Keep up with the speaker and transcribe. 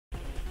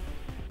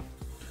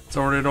It's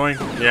already annoying?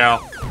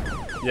 Yeah.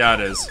 Yeah, it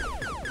is.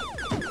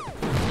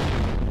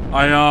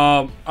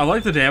 I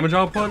like the damage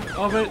output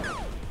of it.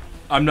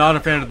 I'm not a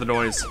fan of the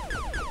noise.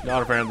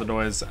 Not a fan of the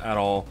noise at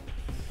all.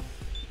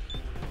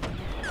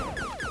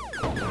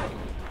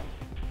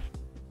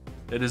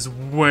 It is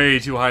way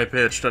too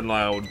high-pitched and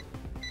loud.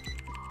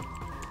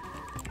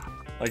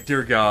 Like,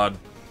 dear God.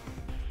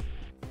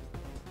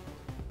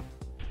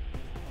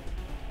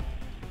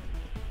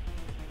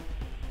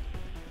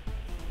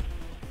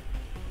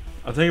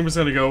 I think I'm just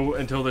gonna go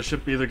until the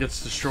ship either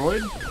gets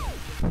destroyed,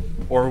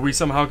 or we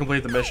somehow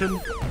complete the mission,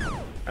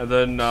 and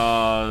then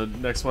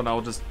next one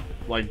I'll just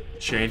like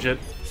change it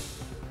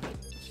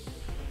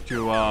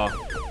to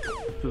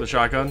the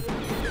shotgun.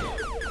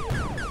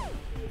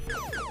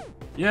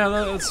 Yeah,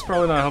 that's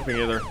probably not helping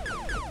either.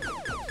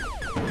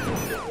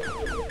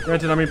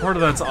 Granted, I mean part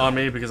of that's on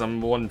me because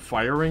I'm the one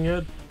firing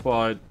it,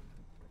 but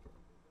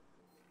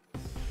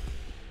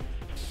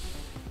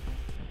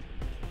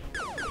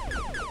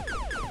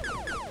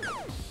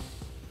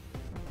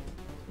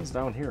what's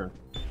down here?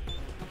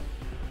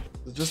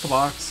 Is it just a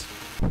box?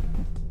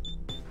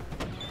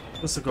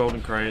 This is a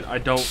golden crate. I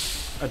don't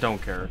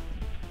care.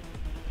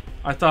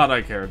 I thought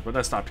I cared, but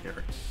I stopped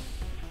caring.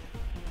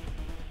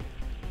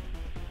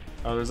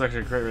 Oh, there's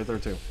actually a crate right there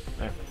too.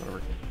 Eh,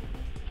 whatever.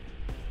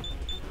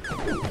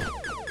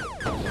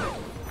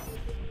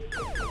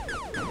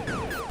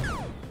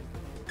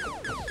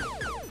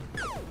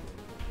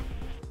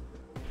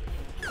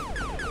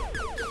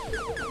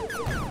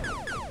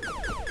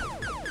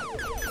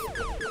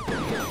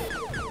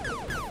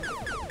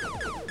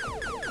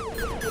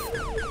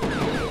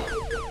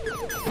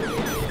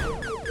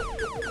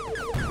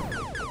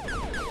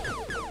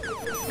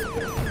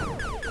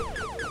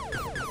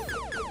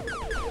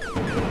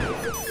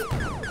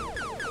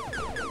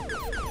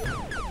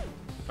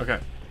 Okay.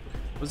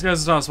 This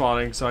guy's not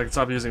spawning, so I can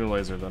stop using the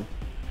laser then.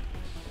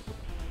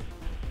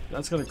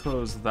 That's gonna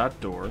close that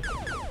door.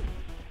 I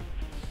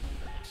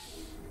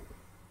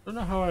don't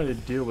know how I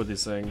deal with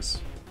these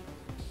things.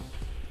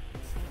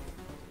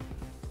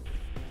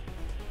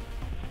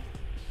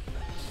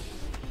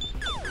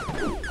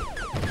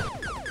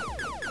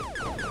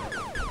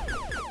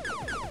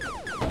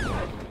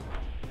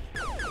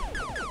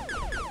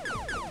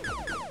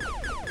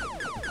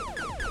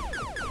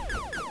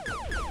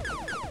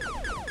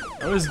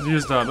 I always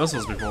used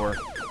missiles before.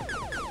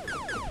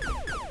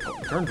 Oh,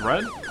 it turned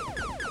red?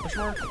 Question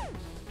mark?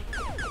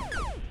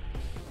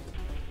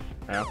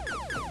 Yeah.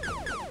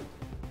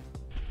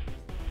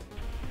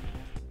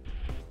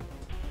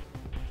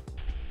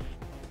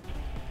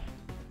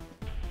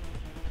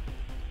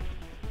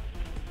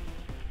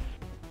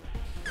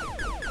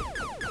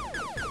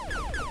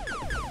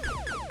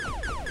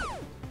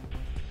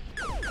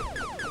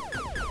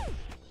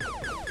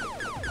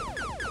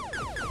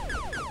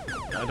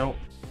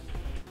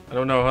 I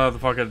don't know how the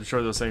fuck I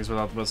destroy those things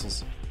without the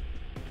missiles.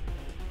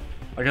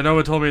 Like, I know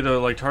it told me to,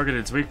 like, target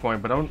its weak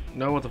point, but I don't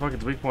know what the fuck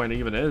its weak point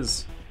even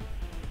is.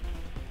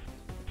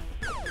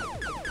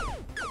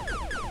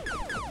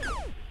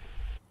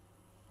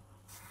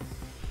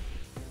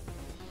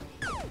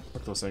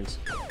 Fuck those things.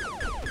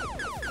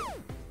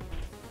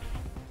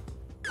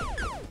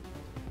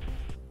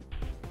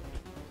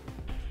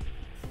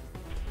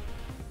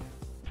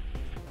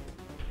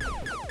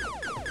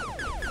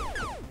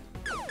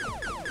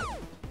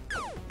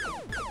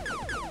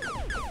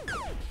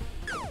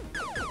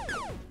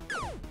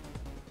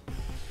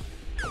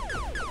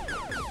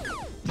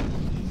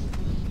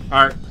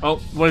 Alright, oh,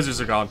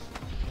 lasers are gone.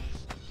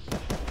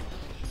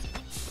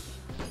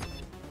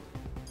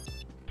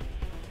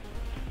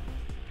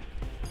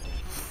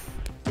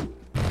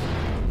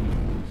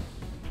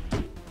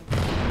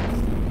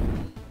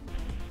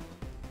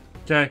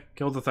 Okay,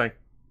 killed the thing.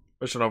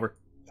 Mission over.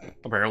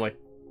 Apparently.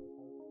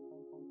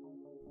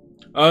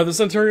 The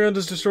Centurion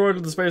is destroyed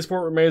and the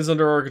spaceport remains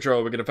under our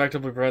control. We can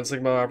effectively prevent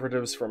Sigma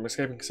operatives from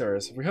escaping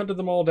Xeris. If we hunted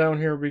them all down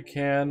here, we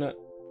can,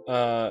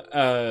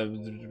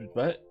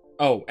 what?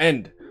 Oh,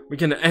 end. We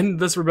can end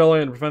this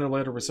rebellion and prevent a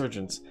later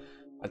resurgence.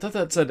 I thought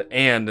that said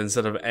and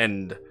instead of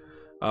end.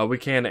 We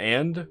can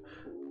and?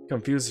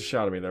 Confused the shit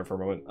out of me there for a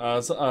moment.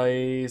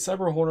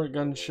 Cyber Hornet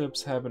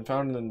gunships have been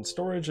found in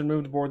storage and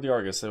moved aboard the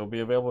Argus. They will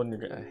be available in your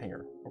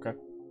hangar. Okay.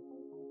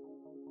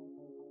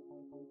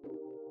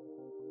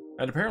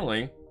 And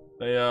apparently,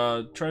 they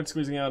tried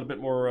squeezing out a bit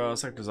more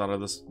sectors out of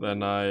this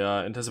than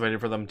I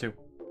anticipated for them to.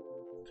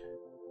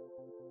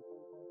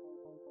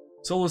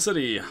 Solar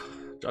City.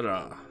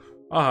 Jaja.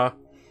 Uh-huh.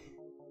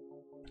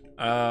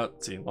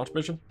 Let's see. Launch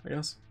mission, I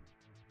guess.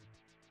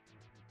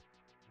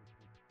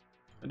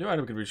 A new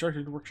item can be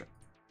restructured to workshop.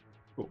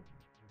 Cool.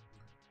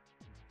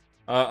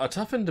 A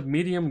toughened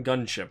medium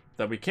gunship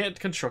that we can't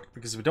construct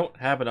because we don't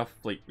have enough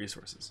fleet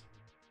resources.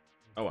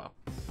 Oh wow.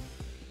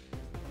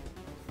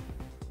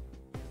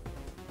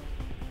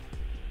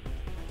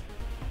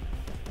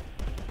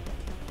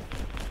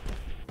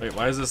 Wait,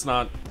 why is this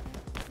not...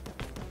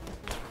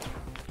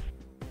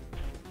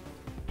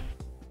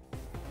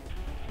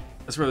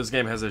 I swear this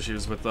game has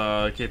issues with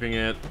keeping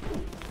it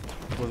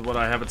with what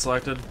I have it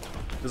selected.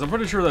 Because I'm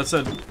pretty sure that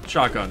said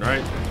shotgun,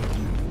 right?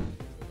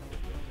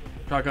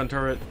 Shotgun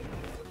turret.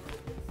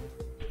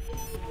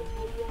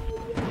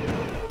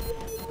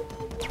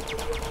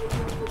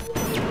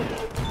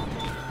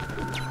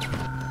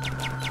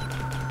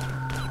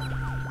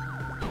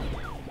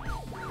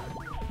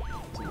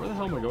 So where the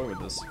hell am I going with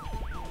this?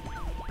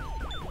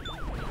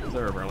 It's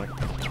there, apparently.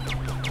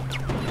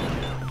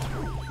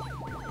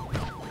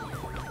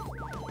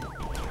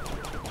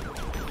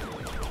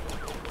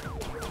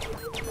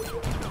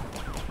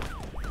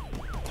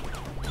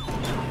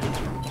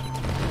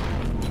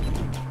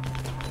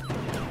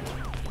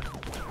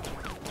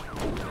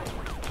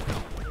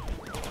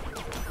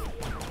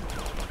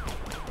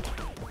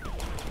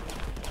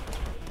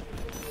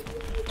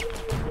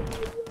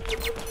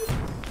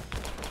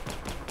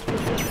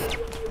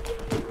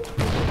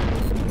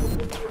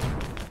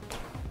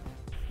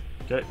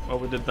 Okay, well,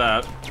 we did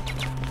that.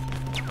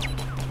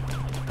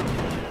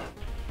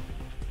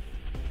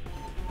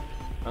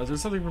 Is there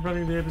something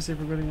preventing the APC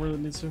from getting where it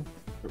needs to?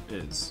 There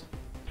is.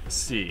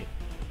 C.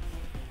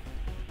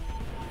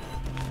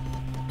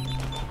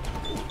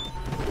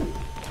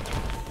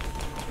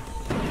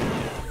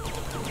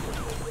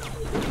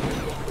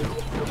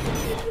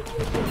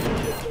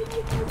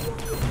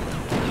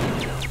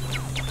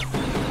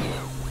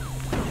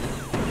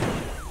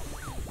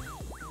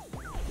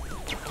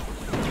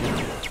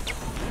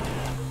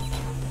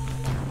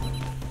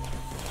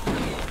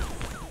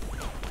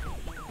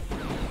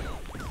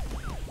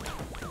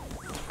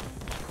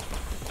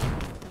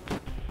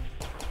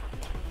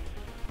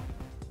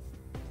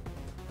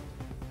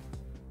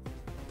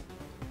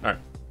 Alright.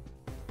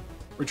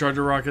 Recharge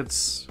your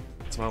rockets.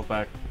 Get some health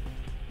back.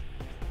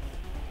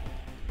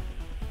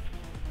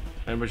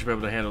 And we should be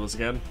able to handle this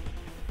again.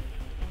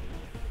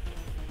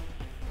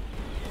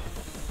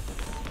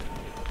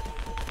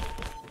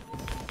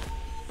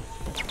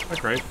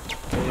 That's great.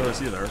 I don't really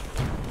see you there.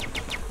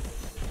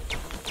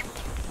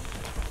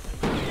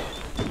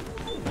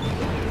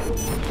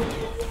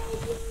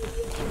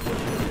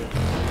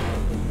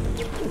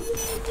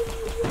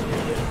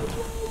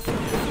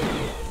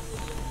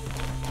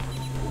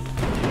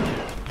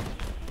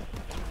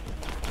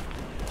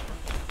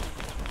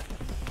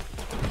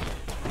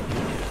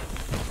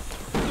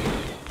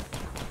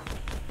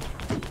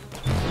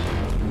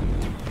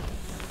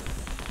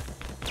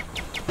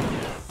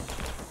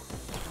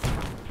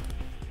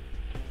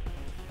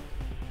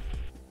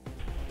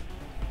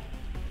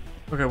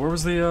 Okay, where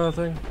was the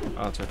thing?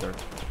 Oh, it's right there.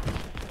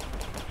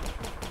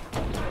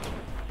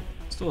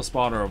 Still a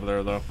spawner over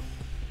there, though.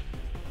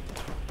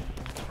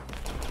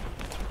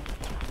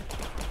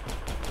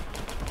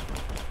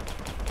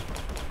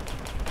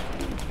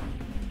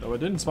 Though it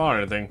didn't spawn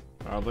anything,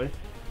 oddly.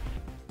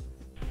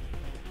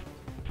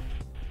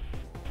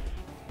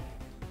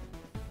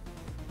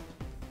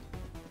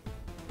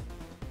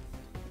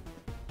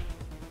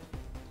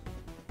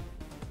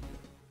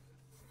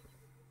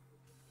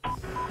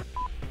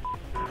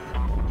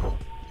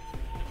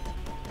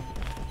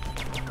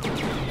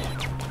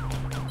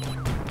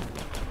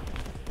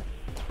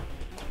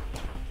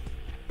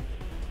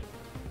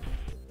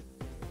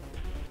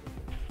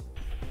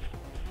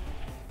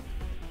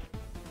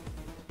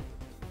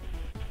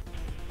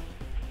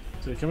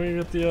 So can we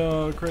get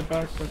the crate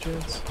back by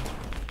chance?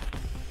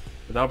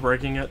 Without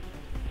breaking it?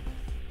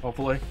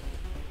 Hopefully.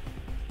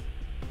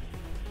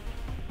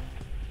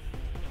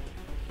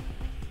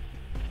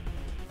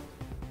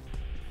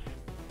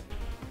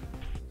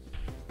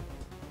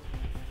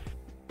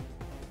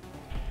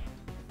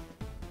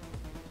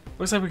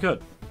 Looks like we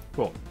could.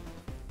 Cool.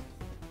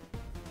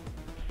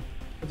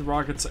 Get the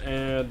rockets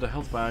and the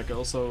health back.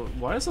 Also,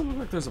 why does it look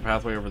like there's a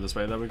pathway over this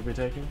way that we could be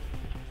taking?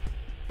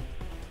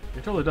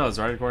 It totally does,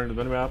 right? According to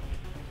the minimap.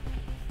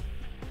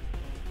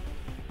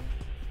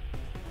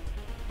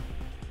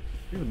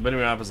 I think the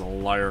minimap is a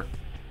liar.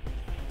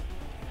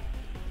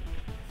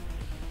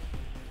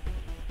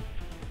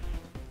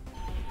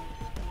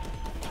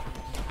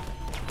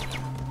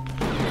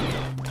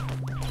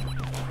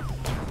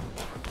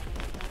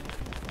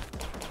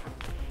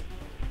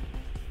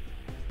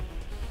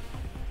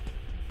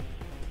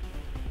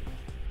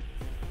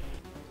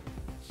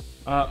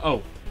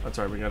 Oh, that's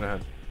right, we got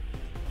ahead.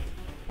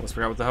 Almost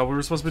forgot what the hell we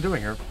were supposed to be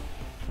doing here.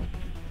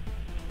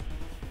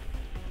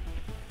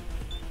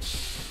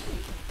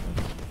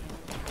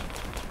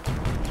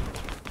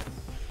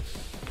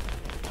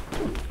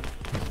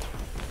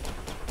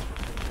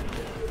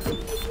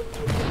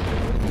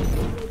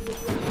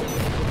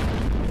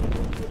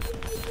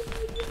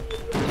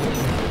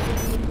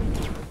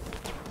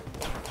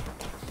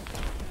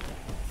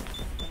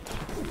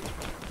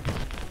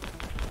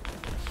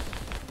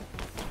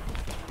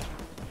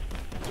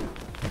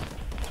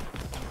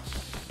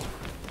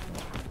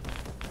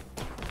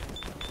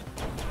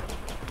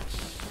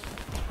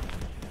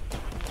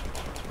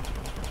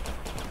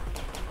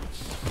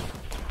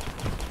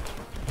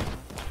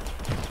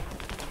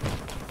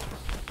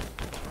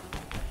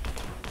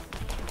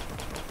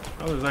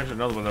 Oh, there's actually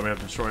another one that we have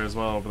to destroy as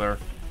well over there.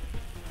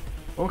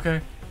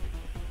 Okay.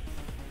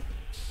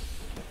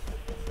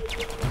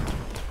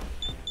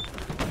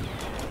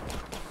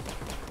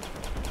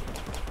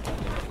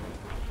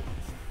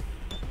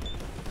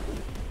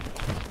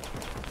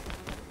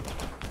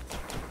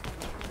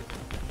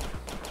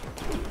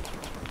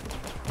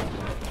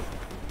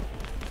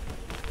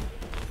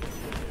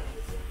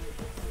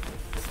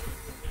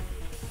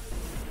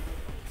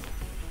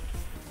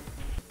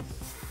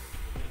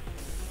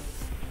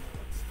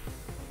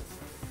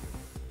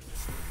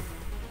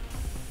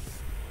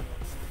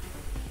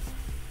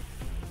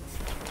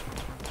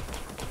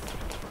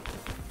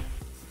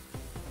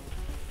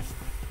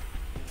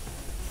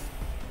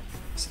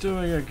 It's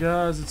doing it,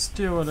 guys. It's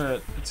doing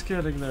it. It's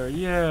getting there.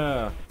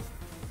 Yeah.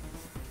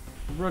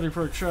 Ready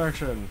for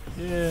extraction.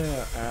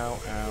 Yeah. Ow,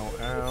 ow,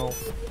 ow.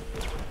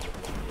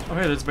 Oh,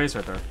 hey, there's a base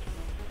right there.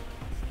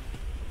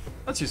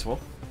 That's useful.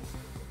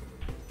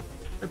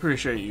 I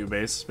appreciate you,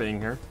 base, being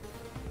here.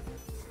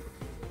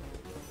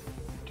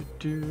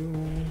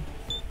 Because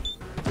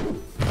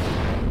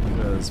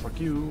fuck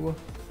you.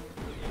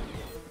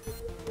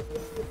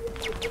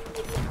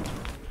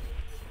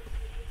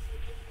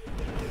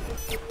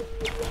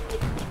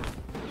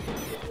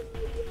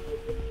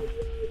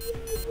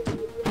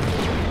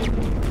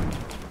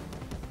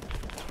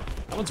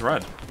 That one's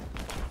red.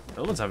 The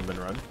other ones haven't been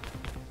red.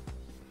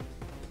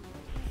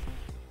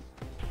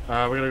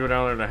 We're gonna go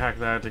down there to hack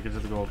that to get to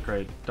the gold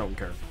crate. Don't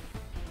care.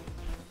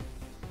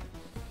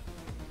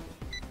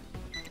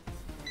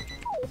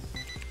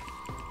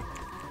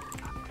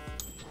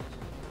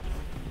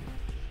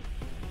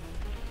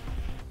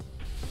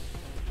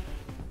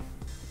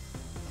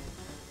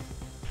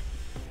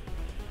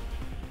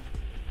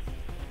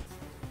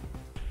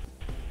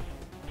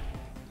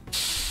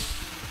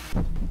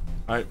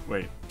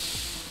 Wait.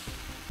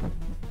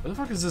 Where the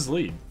fuck is this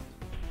lead?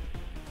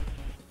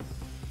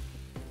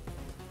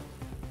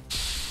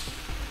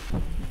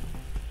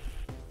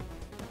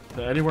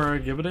 Anywhere I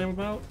give a damn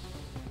about?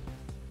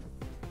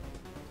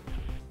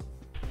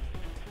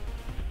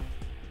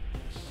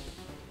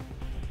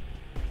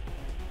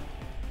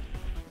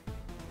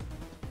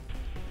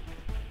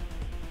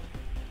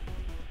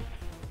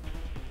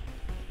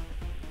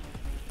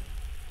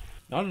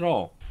 Not at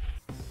all.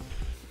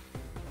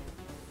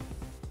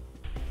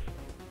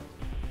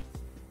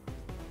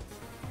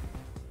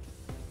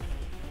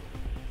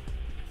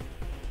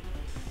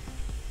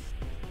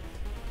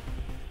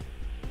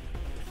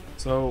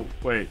 So,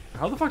 wait,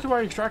 how the fuck do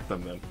I extract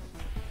them then?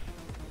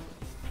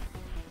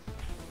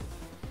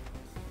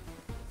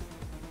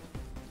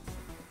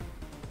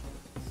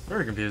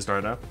 Very confused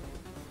right now.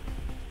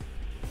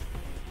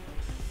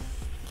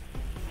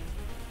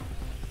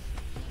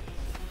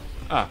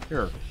 Ah,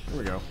 here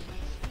we go.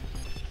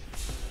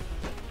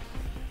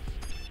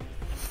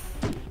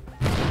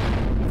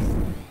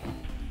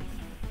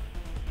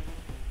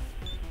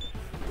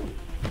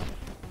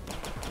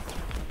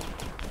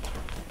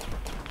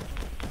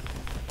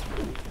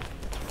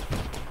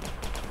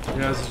 You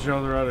guys, did you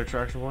know they're at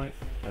extraction point?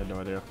 I had no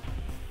idea.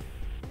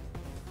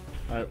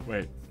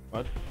 Wait,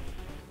 what?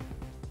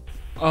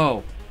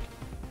 Oh,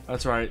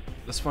 that's right.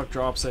 This fuck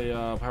drops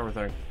a power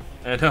thing,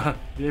 and the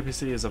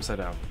APC is upside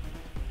down.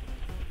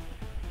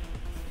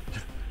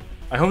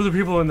 I hope the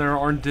people in there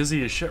aren't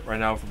dizzy as shit right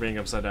now for being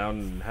upside down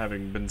and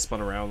having been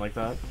spun around like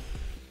that.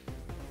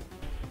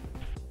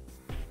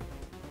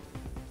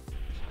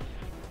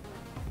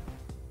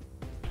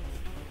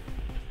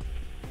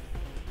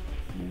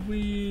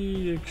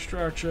 Wee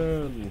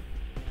extraction.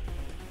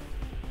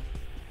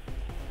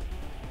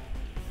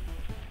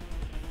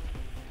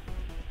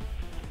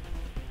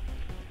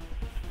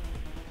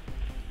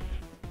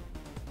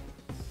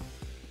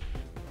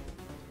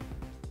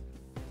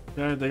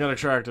 Yeah, they got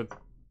extracted.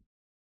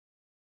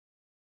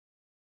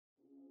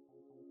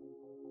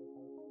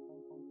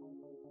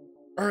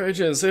 Our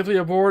agent is safely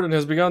aboard and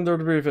has begun their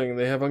debriefing.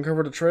 They have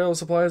uncovered a trail of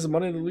supplies and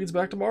money that leads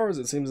back to Mars.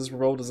 It seems this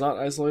revolt is not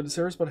isolated to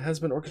Ceres, but has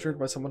been orchestrated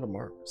by someone on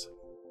Mars.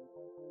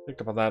 Picked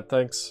up on that,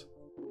 thanks.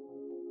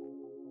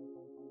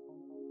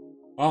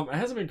 It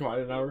hasn't been quite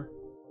an hour,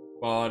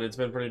 but it's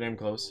been pretty damn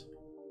close.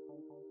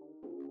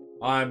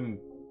 I'm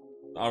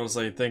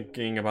honestly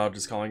thinking about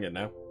just calling it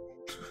now.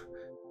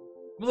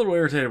 I'm a little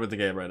irritated with the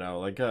game right now.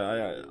 Like,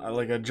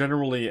 I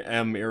generally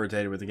am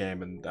irritated with the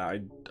game, and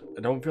I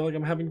don't feel like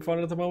I'm having fun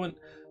at the moment.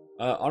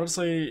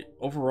 Honestly,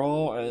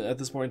 overall, at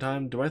this point in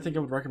time, do I think I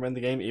would recommend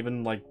the game,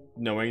 even, like,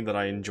 knowing that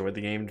I enjoyed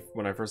the game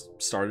when I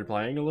first started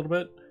playing a little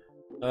bit?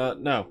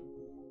 No.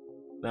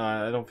 No,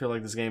 I don't feel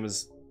like this game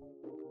is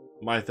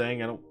my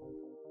thing. I don't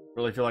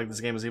really feel like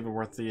this game is even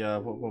worth the,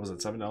 what was it,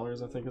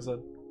 $7, I think I said?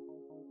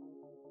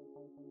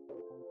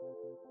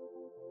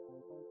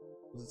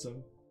 Was it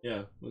 7?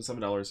 Yeah, it was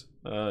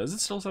 $7. Is it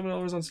still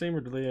 $7 on Steam,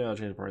 or did they, change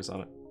the price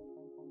on it?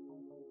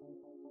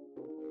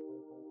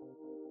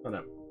 Oh,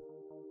 no.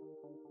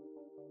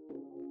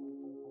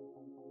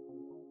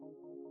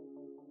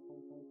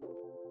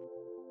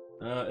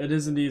 It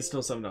is indeed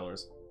still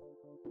 $7.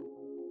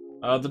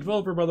 The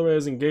developer, by the way,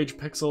 is Engage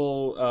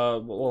Pixel.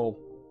 Well,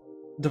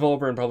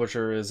 developer and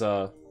publisher is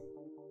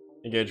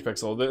Engage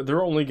Pixel.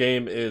 Their only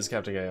game is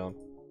Captain Kaon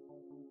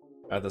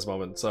at this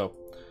moment. So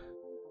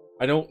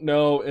I don't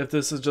know if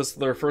this is just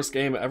their first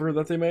game ever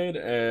that they made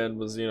and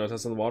was, you know,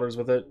 testing the waters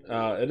with it.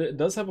 It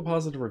does have a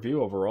positive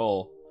review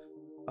overall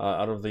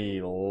out of the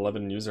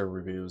 11 user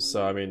reviews.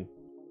 So I mean,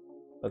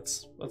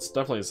 that's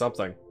definitely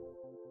something.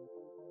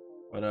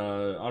 But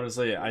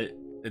honestly,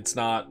 it's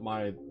not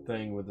my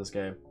thing with this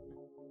game.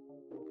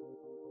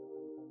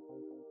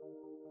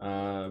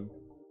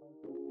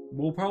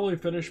 We'll probably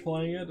finish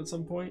playing it at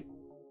some point.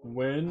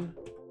 When?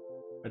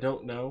 I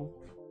don't know.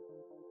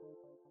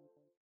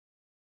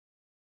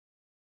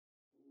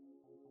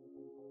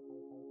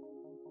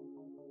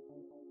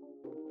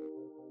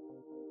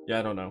 Yeah,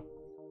 I don't know.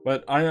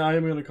 But I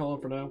am going to call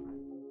it for now.